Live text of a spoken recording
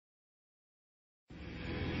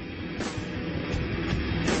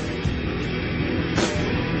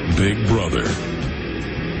Big Brother,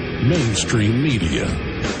 mainstream media,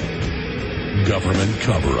 government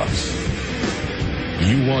cover-ups.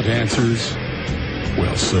 You want answers?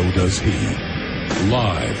 Well, so does he.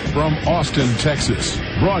 Live from Austin, Texas,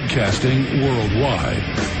 broadcasting worldwide,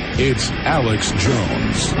 it's Alex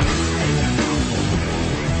Jones.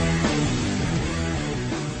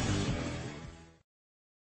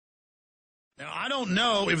 Now, I don't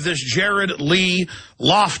know if this Jared Lee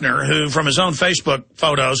Loughner, who from his own Facebook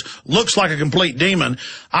photos looks like a complete demon,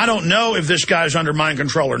 I don't know if this guy's under mind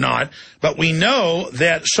control or not, but we know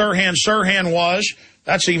that Sirhan was,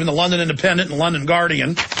 that's even the London Independent and London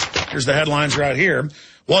Guardian, here's the headlines right here,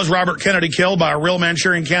 was Robert Kennedy killed by a real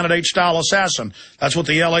Manchurian Candidate-style assassin? That's what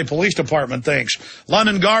the L.A. Police Department thinks.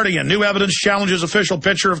 London Guardian, new evidence challenges official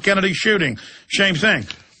picture of Kennedy shooting. Same thing.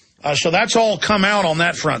 So that's all come out on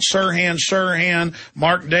that front. Sirhan,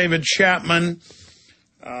 Mark David Chapman,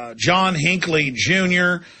 John Hinckley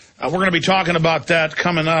Jr. We're going to be talking about that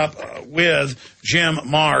coming up with Jim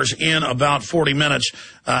Mars in about 40 minutes,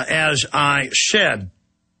 as I said.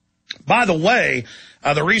 By the way,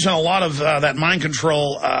 the reason a lot of that mind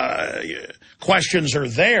control questions are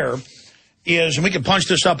there is, and we can punch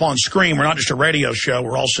this up on screen, we're not just a radio show,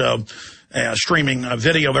 we're also streaming a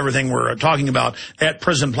video of everything we're talking about at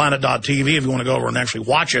prisonplanet.tv if you want to go over and actually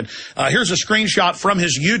watch it. Here's a screenshot from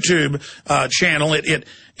his YouTube channel.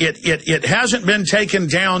 It hasn't been taken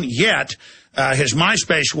down yet. His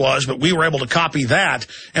MySpace was, but we were able to copy that.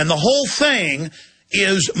 And the whole thing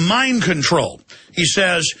is mind control. He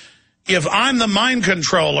says, if I'm the mind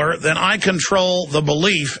controller, then I control the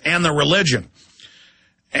belief and the religion.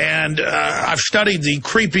 And I've studied the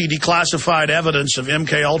creepy declassified evidence of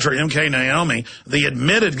MK Ultra, MK Naomi, the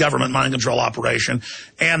admitted government mind control operation,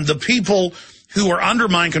 and the people who are under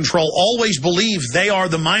mind control always believe they are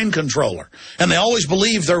the mind controller, and they always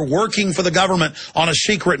believe they're working for the government on a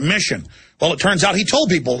secret mission. Well, it turns out he told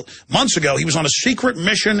people months ago he was on a secret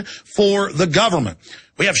mission for the government.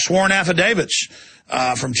 We have sworn affidavits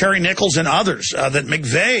from Terry Nichols and others, that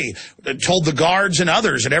McVeigh told the guards and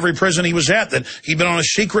others at every prison he was at that he'd been on a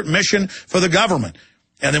secret mission for the government.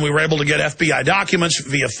 And then we were able to get FBI documents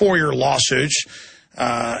via FOIA lawsuits,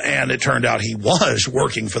 and it turned out he was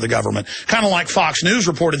working for the government. Kind of like Fox News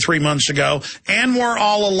reported 3 months ago, Anwar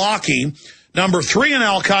al-Awlaki, number 3 in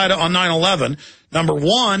al-Qaeda on 9/11, number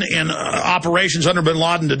 1 in operations under bin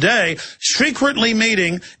Laden today, secretly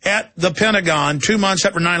meeting at the Pentagon 2 months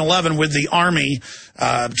after 9/11 with the Army,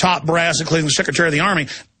 top brass, including the Secretary of the Army.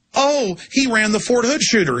 Oh, he ran the Fort Hood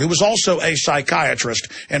shooter, who was also a psychiatrist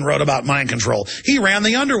and wrote about mind control. He ran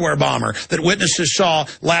the underwear bomber that witnesses saw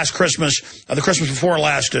last Christmas, the Christmas before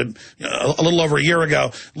last, a little over a year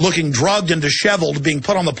ago, looking drugged and disheveled, being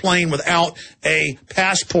put on the plane without a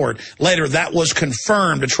passport. Later, that was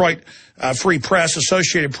confirmed. Detroit Free Press,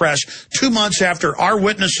 Associated Press, 2 months after our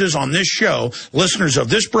witnesses on this show, listeners of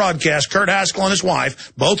this broadcast, Kurt Haskell and his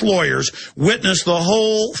wife, both lawyers, witnessed the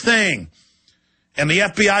whole thing. And the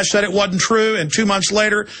FBI said it wasn't true, and 2 months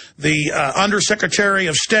later, the Undersecretary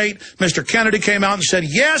of State, Mr. Kennedy, came out and said,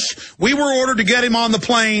 yes, we were ordered to get him on the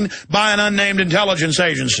plane by an unnamed intelligence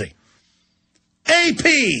agency. AP,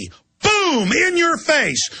 boom, in your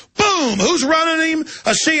face, boom, who's running him?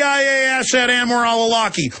 A CIA asset, Anwar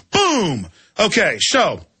al-Awlaki, boom. Okay,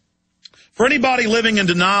 so for anybody living in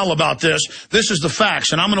denial about this, this is the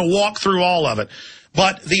facts, and I'm going to walk through all of it.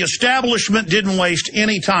 But the establishment didn't waste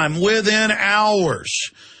any time. Within hours,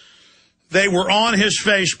 they were on his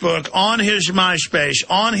Facebook, on his MySpace,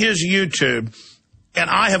 on his YouTube, and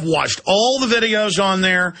I have watched all the videos on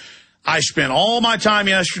there. I spent all my time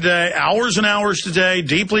yesterday, hours and hours today,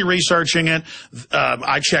 deeply researching it.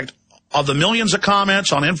 I checked of the millions of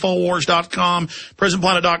comments on Infowars.com,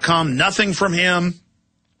 PrisonPlanet.com, nothing from him,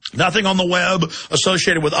 nothing on the web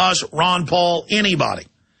associated with us, Ron Paul, anybody.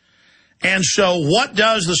 And so what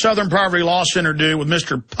does the Southern Poverty Law Center do with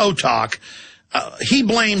Mr. Potok? He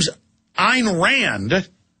blames Ayn Rand,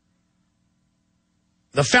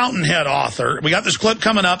 the Fountainhead author. We got this clip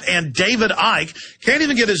coming up, and David Icke, can't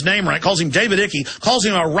even get his name right, calls him David Icke, calls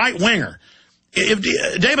him a right-winger. If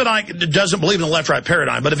David Icke doesn't believe in the left-right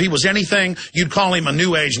paradigm, but if he was anything, you'd call him a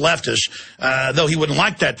New Age leftist, though he wouldn't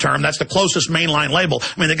like that term. That's the closest mainline label.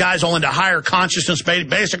 I mean, the guy's all into higher consciousness,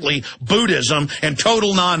 basically Buddhism and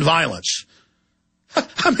total nonviolence.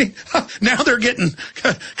 I mean, now they're getting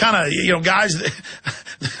kind of, guys,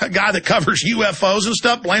 a guy that covers UFOs and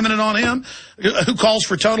stuff, blaming it on him, who calls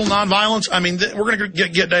for total nonviolence. I mean, we're going to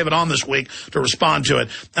get David on this week to respond to it.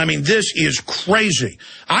 I mean, this is crazy.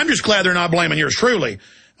 I'm just glad they're not blaming yours truly.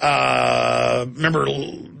 Remember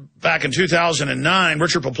back in 2009,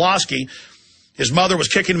 Richard Poplawski, his mother was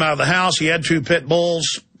kicking him out of the house. He had 2 pit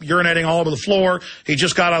bulls. urinating all over the floor. He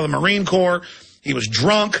just got out of the Marine Corps. He was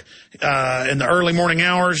drunk in the early morning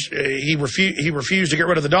hours. He refused to get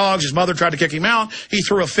rid of the dogs. His mother tried to kick him out. He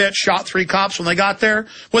threw a fit, shot 3 cops when they got there.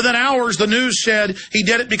 Within hours, the news said he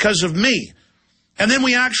did it because of me. And then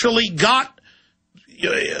we actually got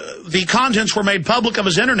the contents were made public of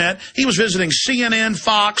his internet. He was visiting CNN,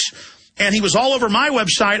 Fox, and he was all over my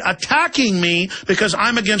website attacking me because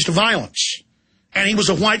I'm against violence. And he was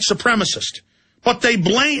a white supremacist. But they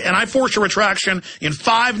blame, and I forced a retraction in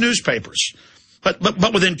 5 newspapers. But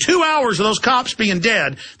within 2 hours of those cops being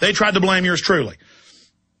dead, they tried to blame yours truly.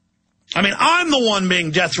 I mean, I'm the one being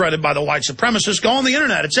death threatened by the white supremacists. Go on the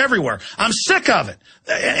internet. It's everywhere. I'm sick of it.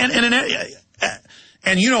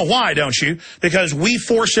 And you know why, don't you? Because we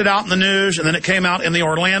forced it out in the news, and then it came out in the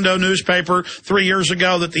Orlando newspaper 3 years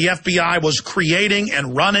ago that the FBI was creating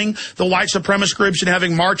and running the white supremacist groups and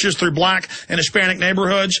having marches through black and Hispanic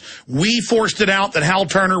neighborhoods. We forced it out that Hal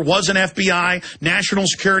Turner was an FBI national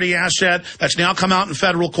security asset. That's now come out in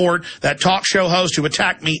federal court. That talk show host who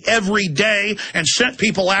attacked me every day and sent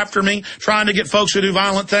people after me trying to get folks to do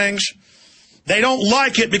violent things. They don't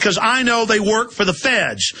like it because I know they work for the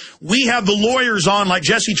feds. We have the lawyers on, like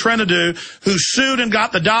Jesse Trinidad, who sued and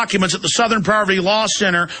got the documents that the Southern Poverty Law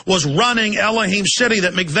Center was running Elohim City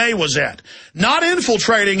that McVeigh was at. Not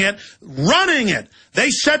infiltrating it, running it.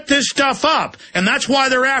 They set this stuff up, and that's why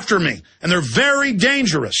they're after me. And they're very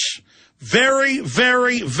dangerous. Very,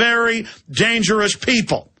 very, very dangerous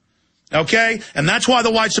people. Okay? And that's why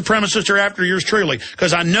the white supremacists are after yours truly,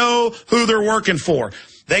 because I know who they're working for.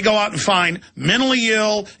 They go out and find mentally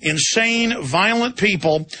ill, insane, violent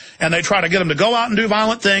people, and they try to get them to go out and do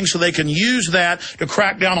violent things so they can use that to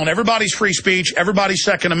crack down on everybody's free speech, everybody's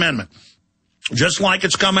Second Amendment. Just like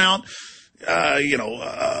it's come out,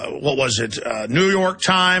 what was it? New York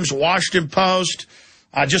Times, Washington Post.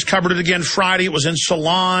 I just covered it again Friday. It was in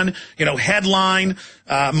Salon, headline,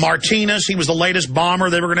 Martinez. He was the latest bomber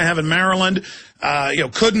they were going to have in Maryland.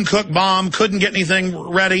 Couldn't cook bomb, couldn't get anything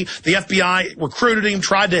ready. The FBI recruited him,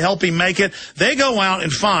 tried to help him make it. They go out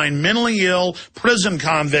and find mentally ill prison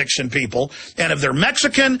convicts and people. And if they're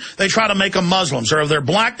Mexican, they try to make them Muslims. Or if they're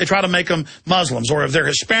black, they try to make them Muslims. Or if they're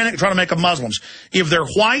Hispanic, they try to make them Muslims. If they're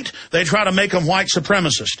white, they try to make them white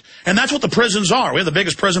supremacists. And that's what the prisons are. We have the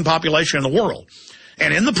biggest prison population in the world.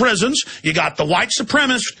 And in the prisons, you got the white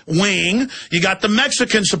supremacist wing, you got the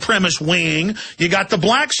Mexican supremacist wing, you got the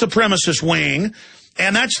black supremacist wing,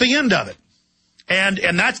 and that's the end of it. And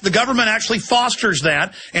that's the government actually fosters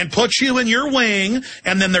that and puts you in your wing,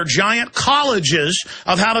 and then they're giant colleges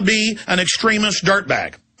of how to be an extremist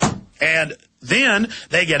dirtbag. And then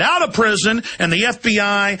they get out of prison, and the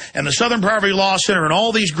FBI and the Southern Poverty Law Center and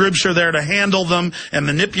all these groups are there to handle them and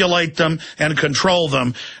manipulate them and control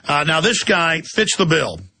them. Now, this guy fits the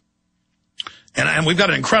bill. And we've got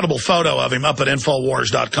an incredible photo of him up at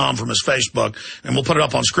Infowars.com from his Facebook, and we'll put it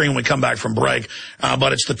up on screen when we come back from break.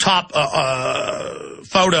 But it's the top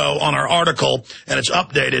photo on our article, and it's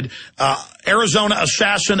updated. Arizona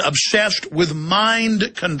assassin obsessed with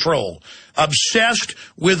mind control. Obsessed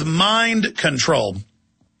with mind control.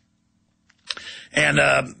 And,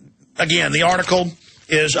 again, the article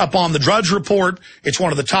is up on the Drudge Report. It's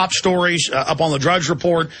one of the top stories up on the Drudge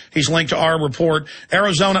Report. He's linked to our report.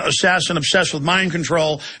 Arizona assassin obsessed with mind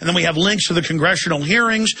control. And then we have links to the congressional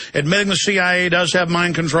hearings admitting the CIA does have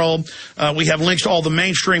mind control. We have links to all the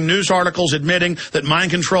mainstream news articles admitting that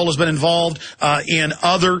mind control has been involved in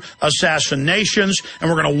other assassinations. And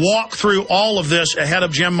we're going to walk through all of this ahead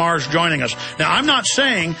of Jim Marrs joining us. Now, I'm not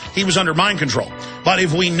saying he was under mind control, but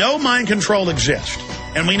if we know mind control exists,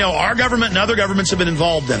 and we know our government and other governments have been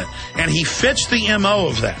involved in it, and he fits the MO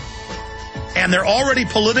of that, and they're already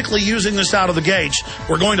politically using this out of the gates,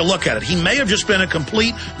 we're going to look at it. He may have just been a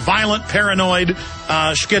complete, violent, paranoid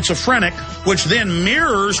schizophrenic, which then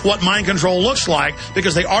mirrors what mind control looks like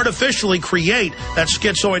because they artificially create that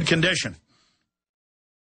schizoid condition.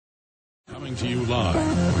 Coming to you live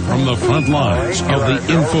from the front lines of the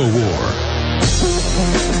InfoWar.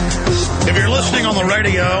 If you're listening on the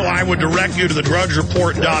radio, I would direct you to the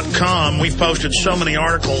drudgereport.com. We've posted so many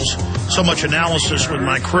articles, so much analysis with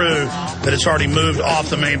my crew that it's already moved off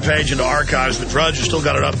the main page into archives. But Drudge has still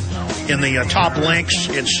got it up in the top links.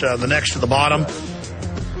 It's the next to the bottom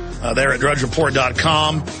there at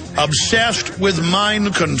drudgereport.com. Obsessed with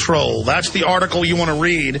mind control. That's the article you want to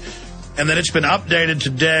read. And then it's been updated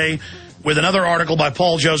today with another article by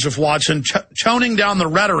Paul Joseph Watson. Toning down the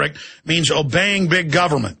rhetoric means obeying big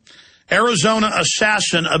government. Arizona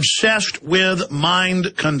assassin obsessed with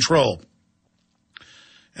mind control.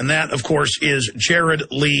 And that, of course, is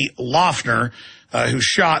Jared Lee Loughner. who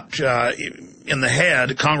shot in the head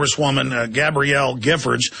Congresswoman Gabrielle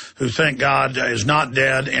Giffords, who, thank God, is not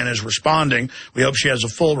dead and is responding. We hope she has a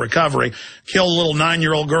full recovery. Killed a little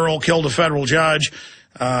 9-year-old girl, killed a federal judge,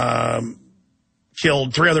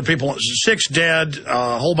 killed 3 other people, 6 dead,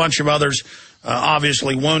 a whole bunch of others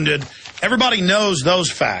obviously wounded. Everybody knows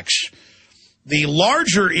those facts. The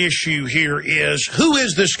larger issue here is, who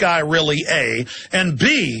is this guy really, A? And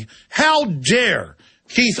B, how dare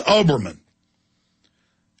Keith Olbermann,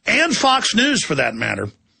 and Fox News for that matter,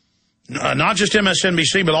 not just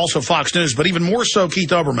MSNBC, but also Fox News, but even more so Keith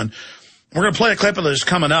Olbermann. We're going to play a clip of this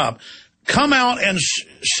coming up. Come out and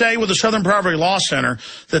say with the Southern Poverty Law Center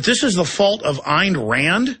that this is the fault of Ayn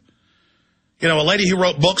Rand. You know, a lady who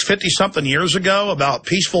wrote books 50-something years ago about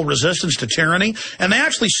peaceful resistance to tyranny. And they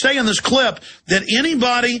actually say in this clip that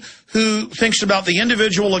anybody who thinks about the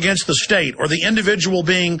individual against the state, or the individual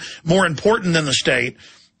being more important than the state,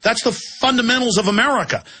 that's the fundamentals of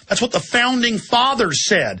America. That's what the founding fathers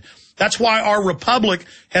said. That's why our republic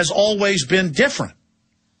has always been different.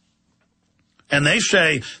 And they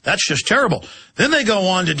say, that's just terrible. Then they go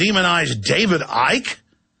on to demonize David Icke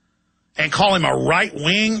and call him a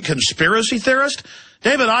right-wing conspiracy theorist.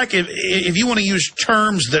 David Icke, if you want to use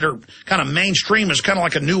terms that are kind of mainstream, is kind of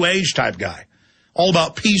like a New Age type guy. All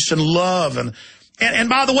about peace and love. And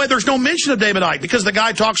by the way, there's no mention of David Icke because the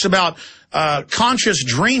guy talks about conscious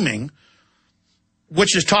dreaming,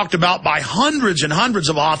 which is talked about by hundreds and hundreds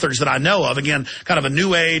of authors that I know of. Again, kind of a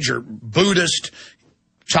New Age or Buddhist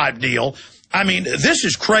type deal. I mean, this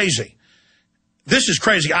is crazy. This is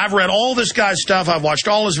crazy. I've read all this guy's stuff. I've watched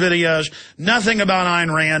all his videos. Nothing about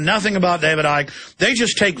Ayn Rand, nothing about David Icke. They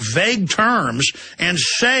just take vague terms and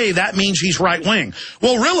say that means he's right-wing.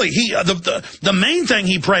 Well, really, the main thing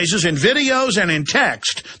he praises in videos and in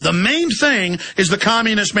text, the main thing is the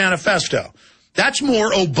Communist Manifesto. That's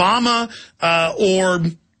more Obama or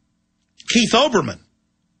Keith Olbermann.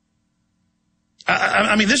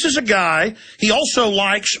 I mean, this is a guy, he also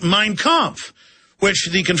likes Mein Kampf, which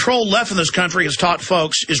the controlled left in this country has taught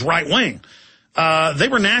folks is right-wing. They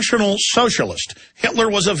were National Socialist. Hitler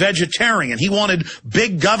was a vegetarian. He wanted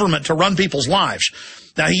big government to run people's lives.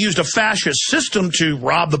 Now, he used a fascist system to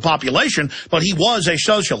rob the population, but he was a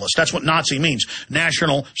socialist. That's what Nazi means,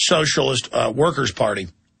 National Socialist Workers' Party.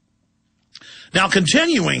 Now,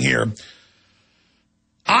 continuing here,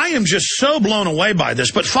 I am just so blown away by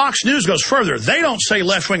this, but Fox News goes further. They don't say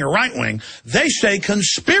left-wing or right-wing. They say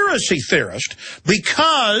conspiracy theorist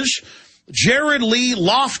because Jared Lee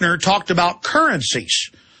Loughner talked about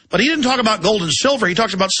currencies. But he didn't talk about gold and silver. He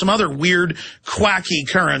talked about some other weird, quacky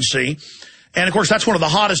currency. And, of course, that's one of the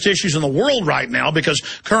hottest issues in the world right now because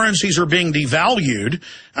currencies are being devalued.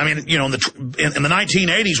 I mean, you know, in the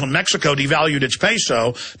 1980s when Mexico devalued its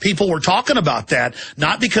peso, people were talking about that,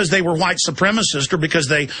 not because they were white supremacists or because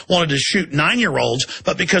they wanted to shoot 9-year-olds,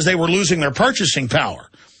 but because they were losing their purchasing power.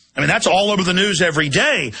 I mean, that's all over the news every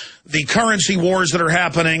day. The currency wars that are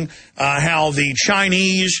happening, how the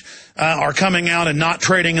Chinese are coming out and not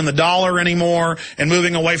trading in the dollar anymore and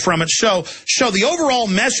moving away from it. So the overall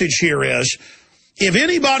message here is, if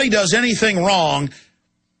anybody does anything wrong,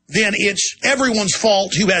 then it's everyone's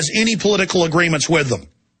fault who has any political agreements with them.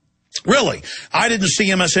 Really, I didn't see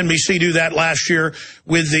MSNBC do that last year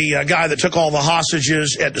with the guy that took all the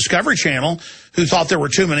hostages at Discovery Channel who thought there were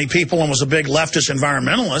too many people and was a big leftist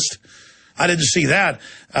environmentalist. I didn't see that.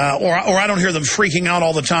 Or I don't hear them freaking out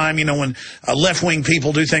all the time, you know, when left-wing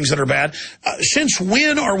people do things that are bad. Since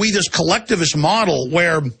when are we this collectivist model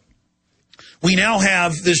where we now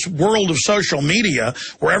have this world of social media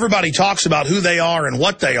where everybody talks about who they are and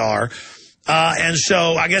what they are? And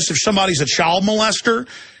so I guess if somebody's a child molester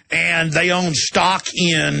and they own stock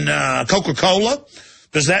in Coca-Cola,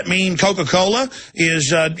 does that mean Coca-Cola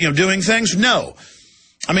is doing things? No.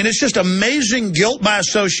 I mean, it's just amazing guilt by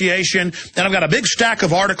association. And I've got a big stack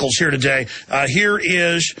of articles here today. Here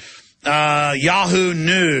is Yahoo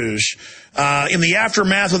News. In the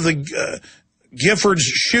aftermath of the Giffords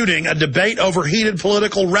shooting, a debate over heated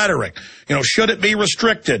political rhetoric. You know, should it be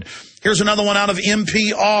restricted? Here's another one out of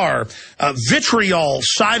NPR. Vitriol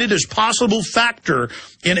cited as possible factor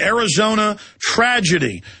in Arizona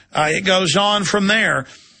tragedy. It goes on from there.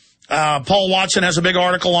 Paul Watson has a big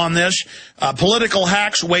article on this. Political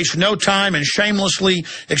hacks waste no time in shamelessly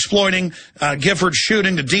exploiting Giffords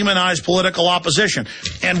shooting to demonize political opposition.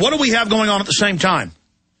 And what do we have going on at the same time?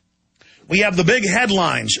 We have the big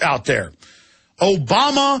headlines out there.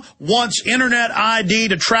 Obama wants Internet ID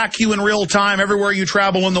to track you in real time everywhere you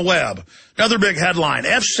travel on the web. Another big headline.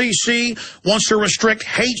 FCC wants to restrict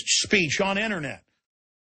hate speech on Internet.